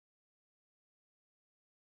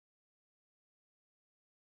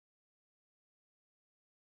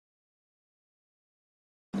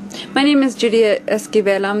My name is Judy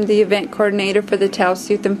Esquivel. I'm the event coordinator for the Taos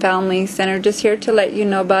Youth and Family Center. Just here to let you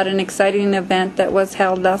know about an exciting event that was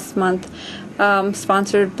held last month,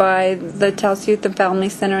 sponsored by the Taos Youth and Family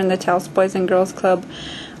Center and the Taos Boys and Girls Club.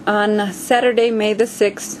 On Saturday, May the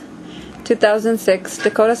 6th, 2006,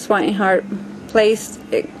 Dakota Swinehart placed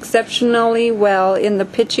exceptionally well in the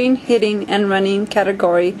pitching, hitting, and running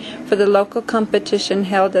category for the local competition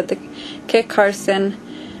held at the Kit Carson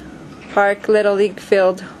Park Little League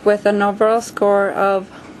Field with an overall score of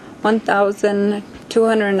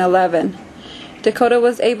 1,211. Dakota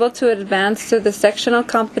was able to advance to the sectional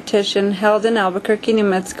competition held in Alburque, New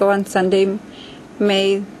Mexico on Sunday,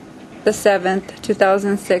 May the 7th,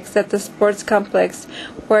 2006 at the sports complex,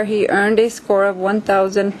 where he earned a score of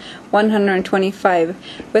 1,125.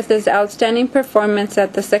 With his outstanding performance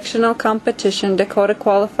at the sectional competition, Dakota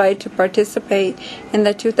qualified to participate in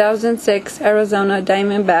the 2006 Arizona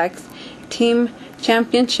Diamondbacks Team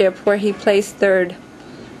Championship, where he placed third.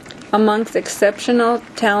 Amongst exceptional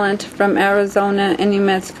talent from Arizona and New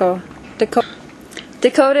Mexico,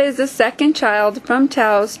 Dakota is the second child from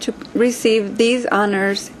Taos to receive these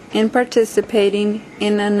honors in participating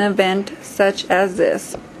in an event such as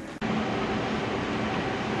this.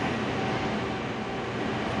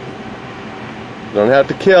 Don't have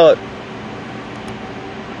to kill it.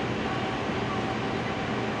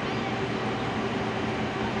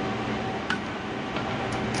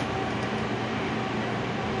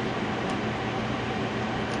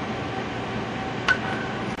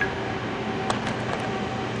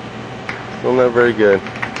 Still not very good.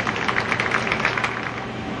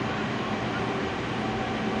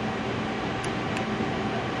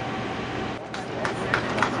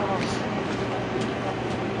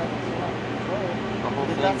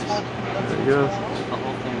 There he goes.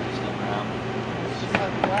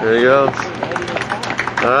 There he goes.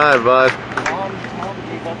 Alright, bud.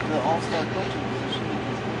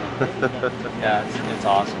 Yeah, it's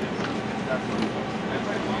awesome.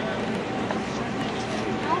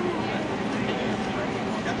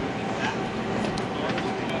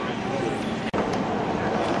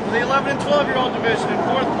 For the 11 and 12-year-old division, in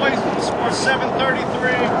fourth place with the score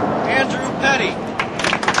 733, Andrew Petty.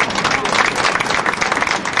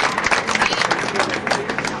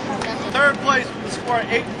 Third place with the score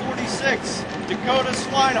 846, Dakota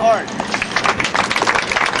Swinehart.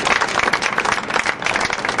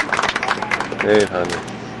 800.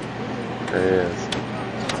 There he is.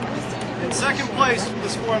 In second place with the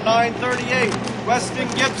score 938, Weston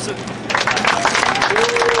Gibson.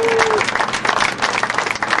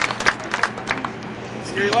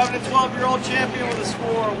 Your 11 and 12-year-old champion with a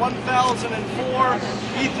score 1,004,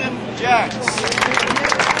 Ethan Jacks.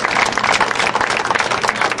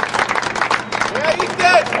 Yeah, he's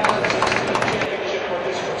dead.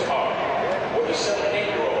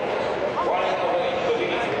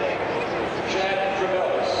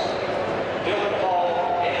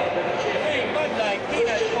 Bud Light,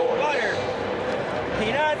 peanuts, cold butter.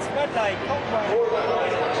 Peanuts, Bud Light, cold butter.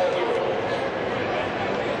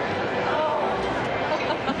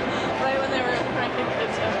 Right when they were cranking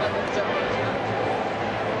kids up on the door.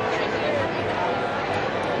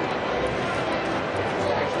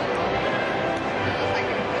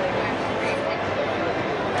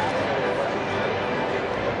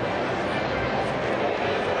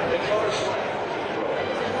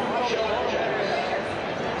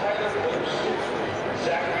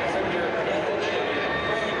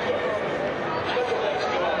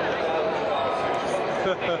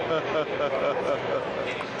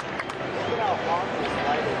 Look at how hot this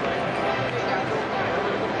light is right now.